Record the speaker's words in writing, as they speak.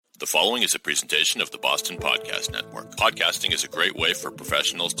The following is a presentation of the Boston Podcast Network. Podcasting is a great way for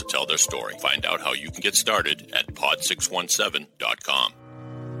professionals to tell their story. Find out how you can get started at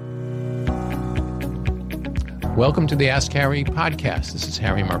pod617.com. Welcome to the Ask Harry podcast. This is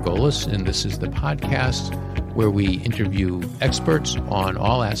Harry Margolis, and this is the podcast where we interview experts on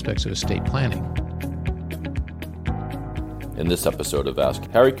all aspects of estate planning. In this episode of Ask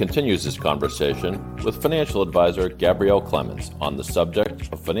Harry continues his conversation with financial advisor Gabrielle Clemens on the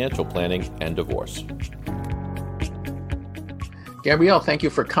subject of financial planning and divorce. Gabrielle, thank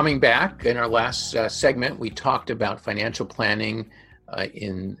you for coming back. In our last segment, we talked about financial planning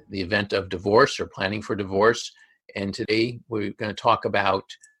in the event of divorce or planning for divorce. And today we're going to talk about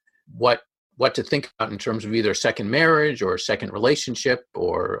what to think about in terms of either a second marriage or a second relationship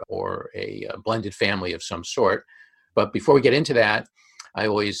or a blended family of some sort. But before we get into that, I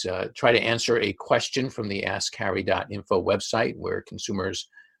always try to answer a question from the askharry.info website where consumers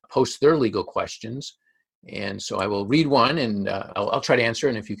post their legal questions. And so I will read one and I'll try to answer.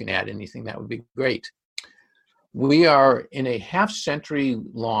 And if you can add anything, that would be great. We are in a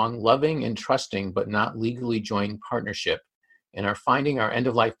half-century-long loving and trusting but not legally joined partnership and are finding our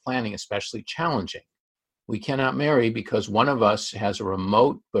end-of-life planning especially challenging. We cannot marry because one of us has a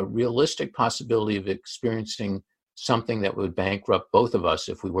remote but realistic possibility of experiencing something that would bankrupt both of us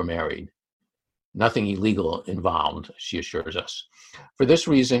if we were married. Nothing illegal involved, she assures us. For this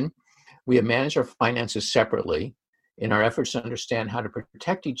reason, we have managed our finances separately. In our efforts to understand how to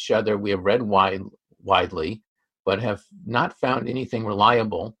protect each other, we have read widely, but have not found anything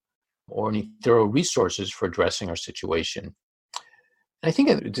reliable or any thorough resources for addressing our situation. And I think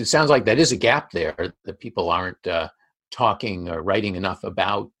it sounds like that is a gap there, that people aren't talking or writing enough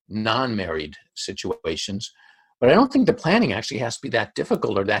about non-married situations. But I don't think the planning actually has to be that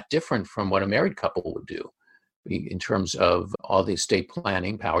difficult or that different from what a married couple would do in terms of all the estate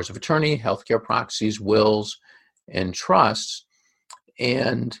planning, powers of attorney, healthcare proxies, wills, and trusts.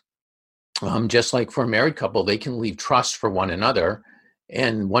 And just like for a married couple, they can leave trusts for one another.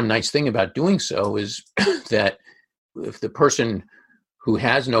 And one nice thing about doing so is that if the person who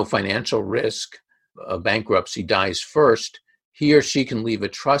has no financial risk of bankruptcy dies first, he or she can leave a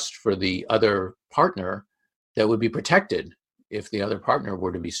trust for the other partner that would be protected if the other partner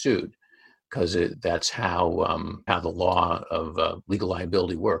were to be sued, because that's how the law of legal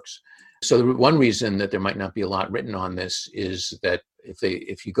liability works. So the one reason that there might not be a lot written on this is that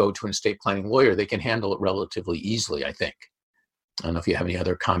if you go to an estate planning lawyer, they can handle it relatively easily, I think. I don't know if you have any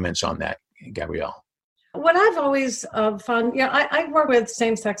other comments on that, Gabrielle. What I've always found, I work with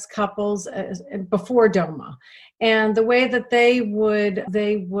same-sex couples before DOMA, and the way that they would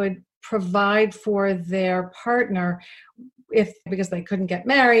provide for their partner because they couldn't get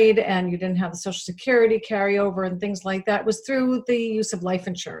married and you didn't have the Social Security carryover and things like that was through the use of life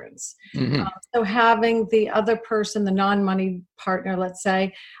insurance. Mm-hmm. So having the other person, the non-money partner, let's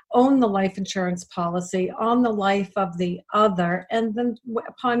say, own the life insurance policy on the life of the other, and then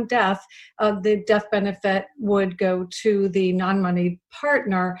upon death, the death benefit would go to the non-money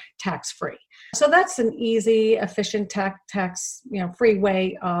partner tax-free. So that's an easy, efficient tax free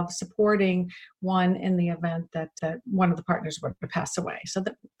way of supporting one in the event that one of the partners were to pass away. So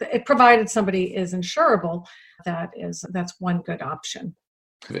that it provided somebody is insurable, that's one good option.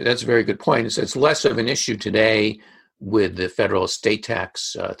 That's a very good point. It's less of an issue today with the federal estate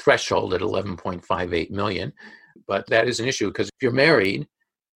tax threshold at $11.58 million, but that is an issue because if you're married,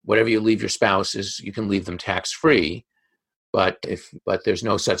 whatever you leave your spouses, you can leave them tax free. But there's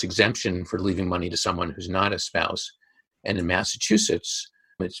no such exemption for leaving money to someone who's not a spouse. And in Massachusetts,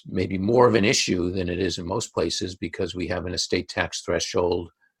 it's maybe more of an issue than it is in most places because we have an estate tax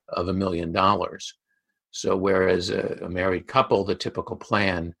threshold of $1 million. So whereas a married couple, the typical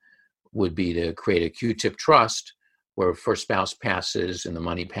plan would be to create a Q-tip trust where first spouse passes and the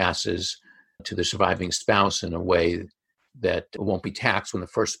money passes to the surviving spouse in a way that it won't be taxed when the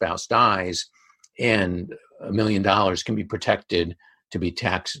first spouse dies, and $1 million can be protected to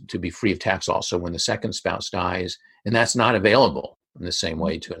be free of tax also when the second spouse dies, and that's not available in the same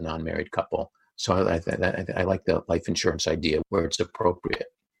way to a non-married couple. So I like the life insurance idea where it's appropriate.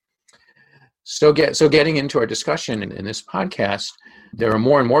 So getting into our discussion in this podcast, there are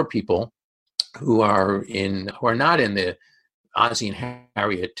more and more people who are not in the Ozzie and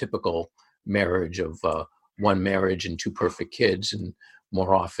Harriet typical marriage of one marriage and two perfect kids, and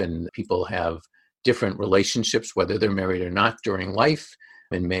more often people have different relationships, whether they're married or not during life,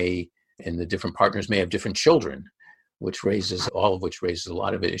 and the different partners may have different children, which raises a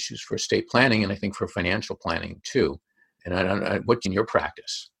lot of issues for estate planning and I think for financial planning too. And what's in your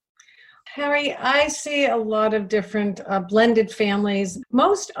practice? Harry, I see a lot of different blended families.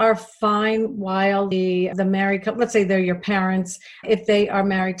 Most are fine while the married couple, let's say they're your parents, if they are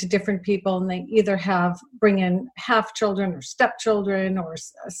married to different people and they either bring in half children or stepchildren or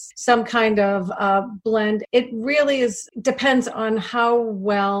some kind of blend. It really depends on how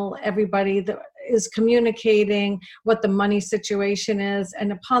well everybody is communicating, what the money situation is,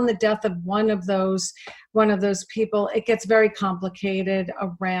 and upon the death of one of those people, it gets very complicated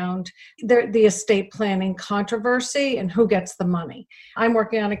around the estate planning controversy and who gets the money. I'm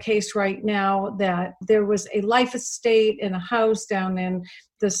working on a case right now that there was a life estate in a house down in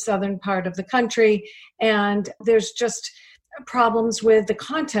the southern part of the country, and there's just problems with the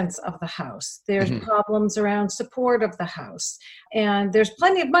contents of the house. There's problems around support of the house. And there's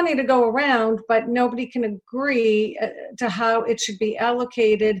plenty of money to go around, but nobody can agree to how it should be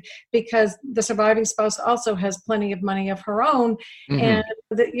allocated because the surviving spouse also has plenty of money of her own. And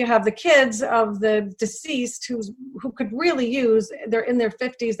you have the kids of the deceased who could really use, they're in their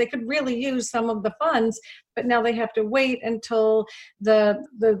 50s, they could really use some of the funds, but now they have to wait until the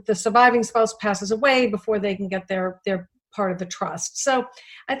surviving spouse passes away before they can get their part of the trust. So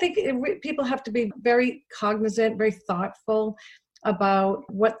I think people have to be very cognizant, very thoughtful about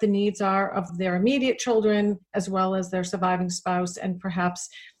what the needs are of their immediate children, as well as their surviving spouse, and perhaps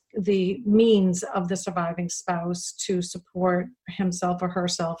the means of the surviving spouse to support himself or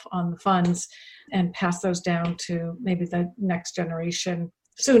herself on the funds and pass those down to maybe the next generation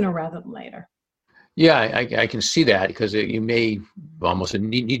sooner rather than later. Yeah, I can see that because you may almost a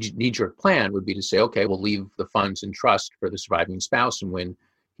knee-jerk plan would be to say, okay, we'll leave the funds in trust for the surviving spouse, and when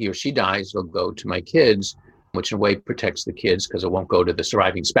he or she dies, it'll go to my kids, which in a way protects the kids because it won't go to the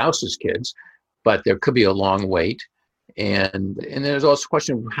surviving spouse's kids. But there could be a long wait, and there's also a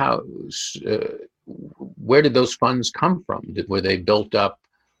question of how, where did those funds come from? Were they built up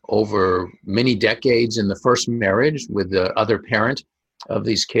over many decades in the first marriage with the other parent of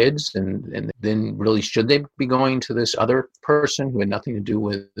these kids, and then really should they be going to this other person who had nothing to do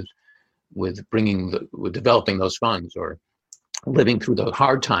with developing those funds or living through the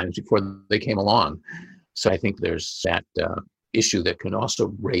hard times before they came along? So I think there's that issue that can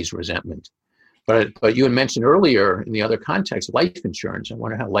also raise resentment. But you had mentioned earlier in the other context, life insurance. I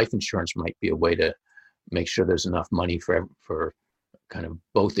wonder how life insurance might be a way to make sure there's enough money for kind of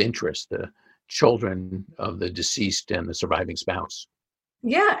both interests, the children of the deceased and the surviving spouse.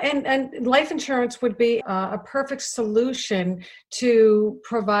 Yeah, and life insurance would be a perfect solution to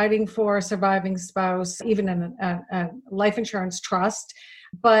providing for a surviving spouse, even in a life insurance trust.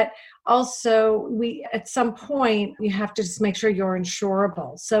 But also, at some point, you have to just make sure you're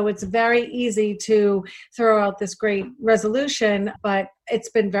insurable. So it's very easy to throw out this great resolution, but it's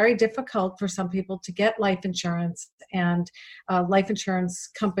been very difficult for some people to get life insurance. And life insurance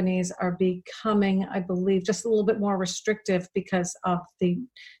companies are becoming, I believe, just a little bit more restrictive because of the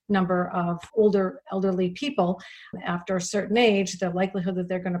number of elderly people. After a certain age, the likelihood that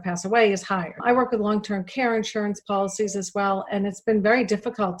they're going to pass away is higher. I work with long-term care insurance policies as well, and it's been very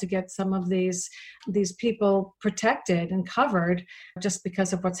difficult to get some of these people protected and covered just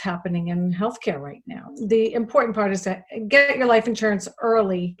because of what's happening in healthcare right now. The important part is to get your life insurance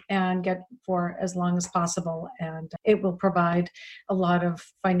early and get for as long as possible, and it will provide a lot of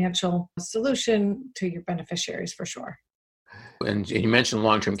financial solution to your beneficiaries for sure. And you mentioned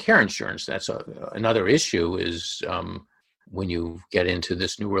long-term care insurance. That's another issue is when you get into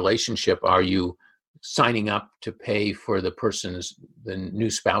this new relationship, are you signing up to pay for the new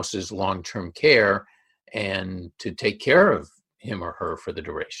spouse's long-term care and to take care of him or her for the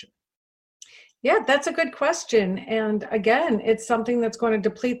duration? Yeah, that's a good question. And again, it's something that's going to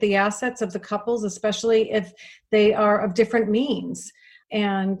deplete the assets of the couples, especially if they are of different means.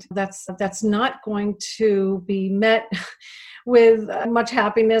 And that's not going to be met with much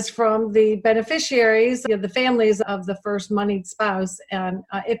happiness from the beneficiaries, the families of the first moneyed spouse. And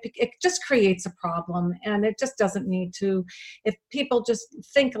it just creates a problem. And it just doesn't need to. If people just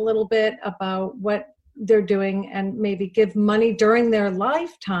think a little bit about what they're doing and maybe give money during their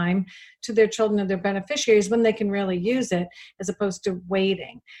lifetime to their children and their beneficiaries when they can really use it, as opposed to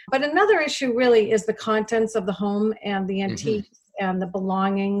waiting. But another issue really is the contents of the home and the antiques and the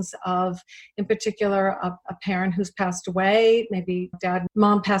belongings of, in particular, a parent who's passed away. Maybe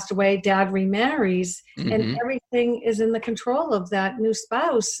mom passed away, dad remarries, and everything is in the control of that new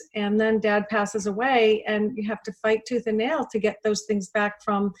spouse. And then dad passes away, and you have to fight tooth and nail to get those things back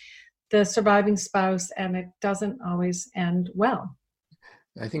from the surviving spouse, and it doesn't always end well.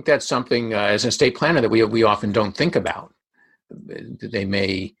 I think that's something as an estate planner that we often don't think about. They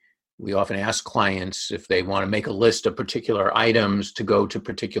may we often ask clients if they want to make a list of particular items to go to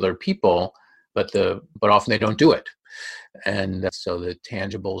particular people, but often they don't do it. And so the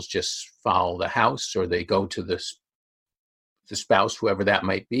tangibles just follow the house, or they go to the spouse, whoever that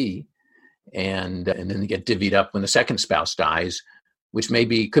might be, and then they get divvied up when the second spouse dies, which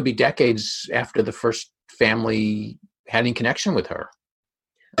could be decades after the first family had any connection with her.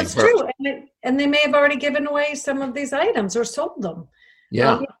 That's true. And they may have already given away some of these items or sold them.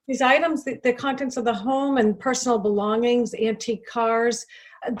 Yeah. These items, the contents of the home and personal belongings, antique cars,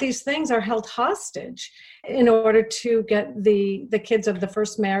 these things are held hostage in order to get the kids of the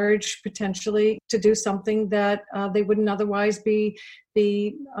first marriage potentially to do something that they wouldn't otherwise be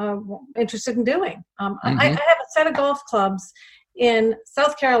interested in doing. I have a set of golf clubs in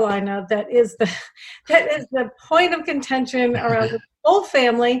South Carolina that is the point of contention around the whole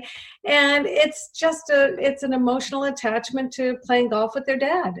family, and it's an emotional attachment to playing golf with their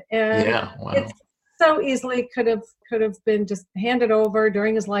dad, and it's so easily could have been just handed over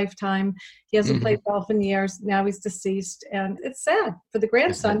during his lifetime. He hasn't played golf in years. Now he's deceased, and it's sad for the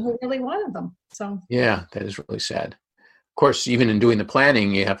grandson who really wanted them. So yeah, that is really sad. Of course, even in doing the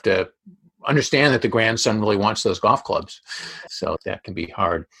planning, you have to understand that the grandson really wants those golf clubs, so that can be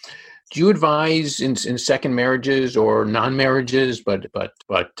hard. Do you advise in second marriages or non-marriages, but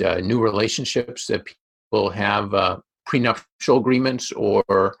new relationships, that people have prenuptial agreements,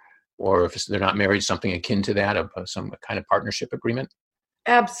 or if they're not married, something akin to that, some kind of partnership agreement?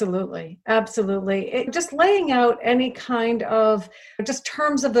 Absolutely. Just laying out any kind of just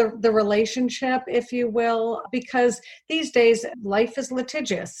terms of the relationship, if you will, because these days life is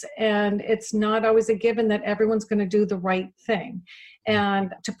litigious and it's not always a given that everyone's going to do the right thing.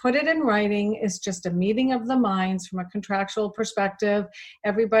 And to put it in writing is just a meeting of the minds from a contractual perspective.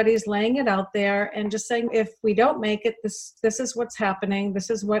 Everybody's laying it out there and just saying, if we don't make it, this is what's happening. This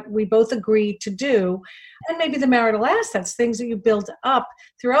is what we both agree to do. And maybe the marital assets, things that you build up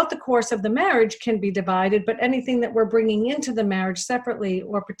throughout the course of the marriage, can be divided, but anything that we're bringing into the marriage separately,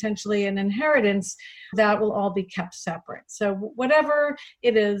 or potentially an inheritance, that will all be kept separate. So whatever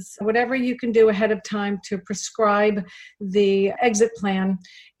it is, whatever you can do ahead of time to prescribe the exit plan,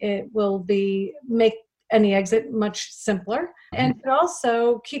 it will make any exit much simpler, and it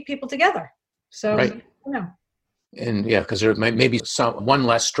also keep people together. So, right. And because there may be one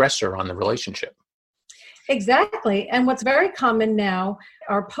less stressor on the relationship. Exactly. And what's very common now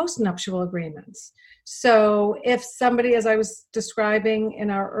are postnuptial agreements. So if somebody, as I was describing in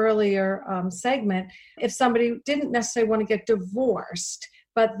our earlier segment, if somebody didn't necessarily want to get divorced,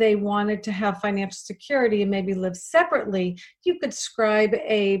 but they wanted to have financial security and maybe live separately, you could scribe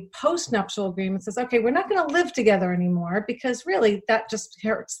a postnuptial agreement that says, okay, we're not going to live together anymore, because really that just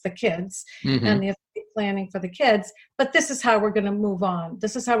hurts the kids and the estate planning for the kids. But this is how we're going to move on.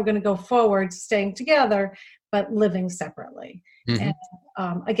 This is how we're going to go forward, staying together, but living separately. And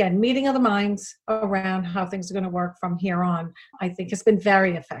again, meeting of the minds around how things are going to work from here on, I think has been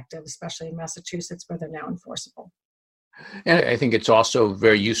very effective, especially in Massachusetts, where they're now enforceable. And I think it's also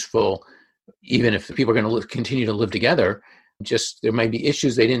very useful, even if people are going to continue to live together, just there might be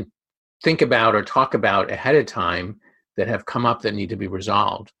issues they didn't think about or talk about ahead of time that have come up that need to be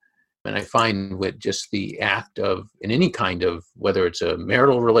resolved. And I find with just the act of, in any kind of, whether it's a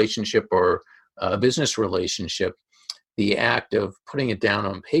marital relationship or a business relationship, the act of putting it down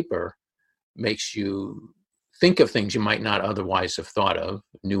on paper makes you think of things you might not otherwise have thought of,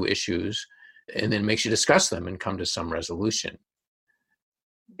 new issues, and then makes you discuss them and come to some resolution.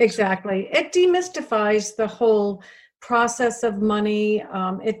 Exactly. It demystifies the whole process of money.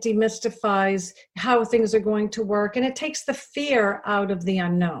 It demystifies how things are going to work, and it takes the fear out of the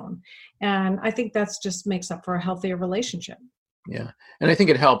unknown. And I think that's just makes up for a healthier relationship. Yeah. And I think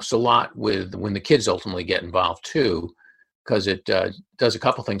it helps a lot with when the kids ultimately get involved too, because it does a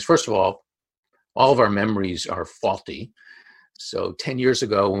couple things. First of all of our memories are faulty. So 10 years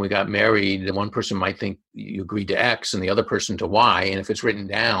ago when we got married, one person might think you agreed to X and the other person to Y. And if it's written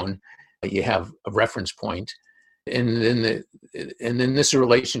down, you have a reference point. And then this is a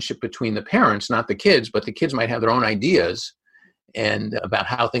relationship between the parents, not the kids, but the kids might have their own ideas and about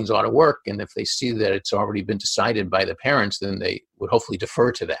how things ought to work. And if they see that it's already been decided by the parents, then they would hopefully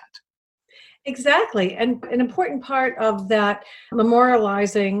defer to that. Exactly. And an important part of that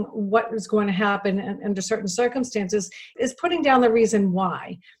memorializing what is going to happen under certain circumstances is putting down the reason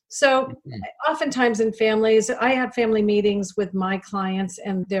why. So oftentimes in families, I have family meetings with my clients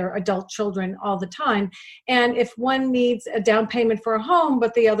and their adult children all the time. And if one needs a down payment for a home,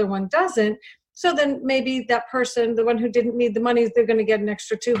 but the other one doesn't, So then maybe that person, the one who didn't need the money, they're going to get an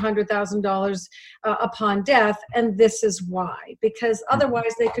extra $200,000 upon death. And this is why, because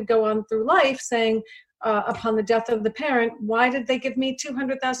otherwise they could go on through life saying, upon the death of the parent, why did they give me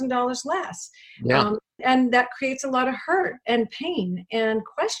 $200,000 less? Yeah. And that creates a lot of hurt and pain and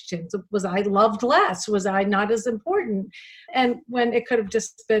questions. Was I loved less? Was I not as important? And when it could have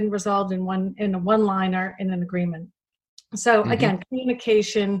just been resolved in a one-liner in an agreement. So again,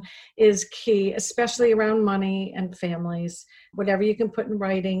 communication is key, especially around money and families. Whatever you can put in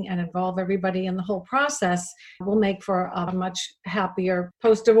writing and involve everybody in the whole process will make for a much happier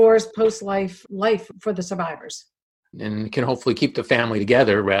post-divorce, post-life life for the survivors. And can hopefully keep the family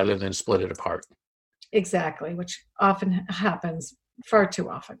together rather than split it apart. Exactly, which often happens, far too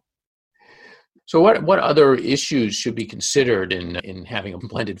often. So what other issues should be considered in having a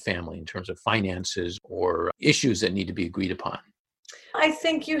blended family in terms of finances or issues that need to be agreed upon? I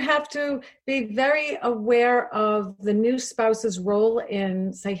think you have to be very aware of the new spouse's role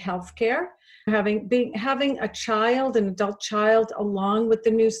in, say, healthcare. Having a child, an adult child, along with the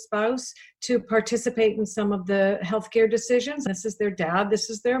new spouse to participate in some of the healthcare decisions. This is their dad,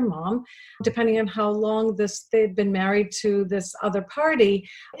 this is their mom. Depending on how long they've been married to this other party,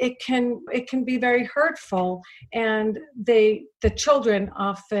 it can be very hurtful. And the children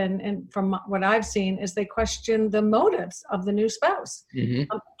often, and from what I've seen, is they question the motives of the new spouse.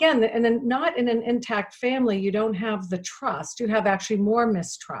 Again, and then not in an intact family, you don't have the trust. You have actually more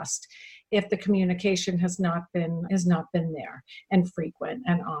mistrust if the communication has not been there and frequent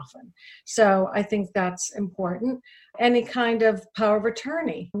and often. So I think that's important. Any kind of power of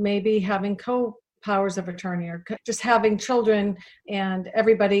attorney, maybe having powers of attorney, or just having children and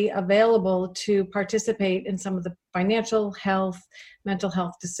everybody available to participate in some of the financial health, mental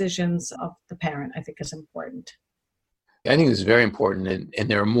health decisions of the parent, I think is important. I think this is very important. And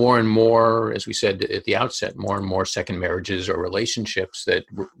there are more and more, as we said at the outset, more and more second marriages or relationships that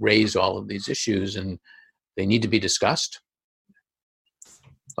raise all of these issues, and they need to be discussed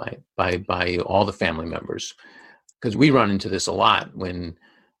by all the family members. Because we run into this a lot when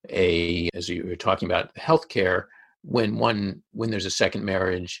as you were talking about healthcare, when there's a second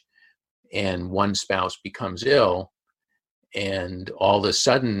marriage and one spouse becomes ill, and all of a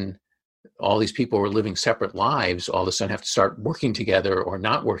sudden all these people who are living separate lives all of a sudden have to start working together or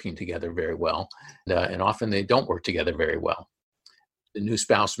not working together very well. And often they don't work together very well. The new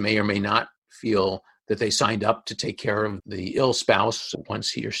spouse may or may not feel that they signed up to take care of the ill spouse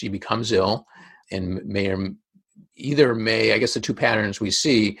once he or she becomes ill, and I guess the two patterns we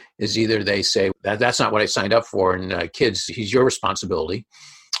see is either they say, that's not what I signed up for, and kids, he's your responsibility,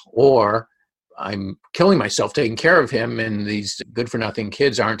 or I'm killing myself taking care of him, and these good-for-nothing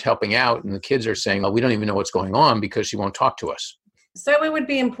kids aren't helping out, and the kids are saying, we don't even know what's going on because she won't talk to us. So it would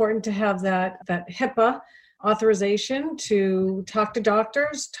be important to have that HIPAA authorization to talk to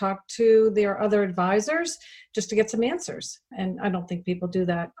doctors, talk to their other advisors, just to get some answers. And I don't think people do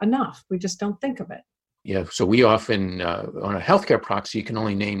that enough. We just don't think of it. Yeah, so we often, on a healthcare proxy, you can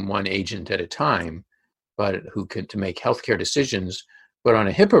only name one agent at a time, but to make healthcare decisions. But on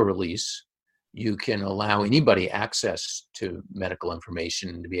a HIPAA release, you can allow anybody access to medical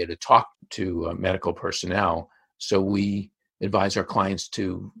information to be able to talk to medical personnel. So we advise our clients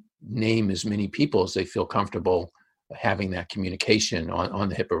to name as many people as they feel comfortable having that communication on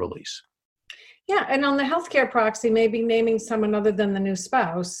the HIPAA release. Yeah, and on the healthcare proxy, maybe naming someone other than the new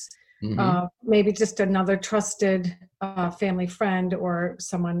spouse, maybe just another trusted family friend or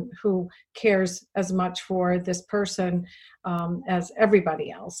someone who cares as much for this person as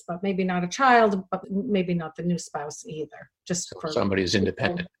everybody else, but maybe not a child, but maybe not the new spouse either. Just for somebody who's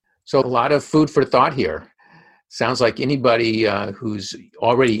independent. So a lot of food for thought here. Sounds like anybody who's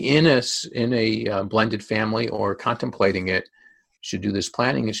already in a blended family or contemplating it should do this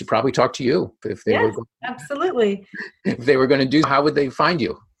planning and should probably talk to you if they were. Absolutely. If they were going to do, how would they find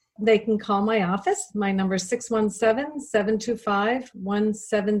you? They can call my office. My number is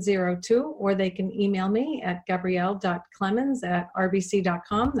 617-725-1702, or they can email me at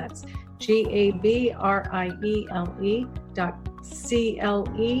gabrielle.clemens@rbc.com. That's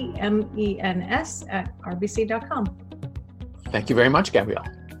GABRIELE.CLEMENS@rbc.com. Thank you very much, Gabrielle.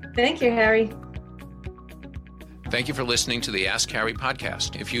 Thank you, Harry. Thank you for listening to the Ask Harry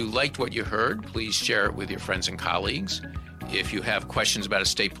podcast. If you liked what you heard, please share it with your friends and colleagues. If you have questions about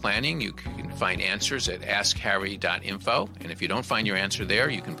estate planning, you can find answers at askharry.info. And if you don't find your answer there,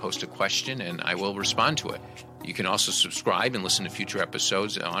 you can post a question and I will respond to it. You can also subscribe and listen to future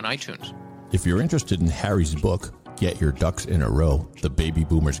episodes on iTunes. If you're interested in Harry's book, Get Your Ducks in a Row, The Baby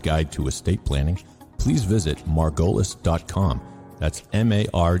Boomer's Guide to Estate Planning, please visit margolis.com. That's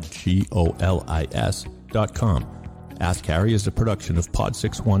margolis.com. Ask Harry is a production of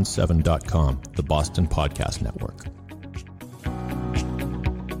pod617.com, the Boston Podcast Network.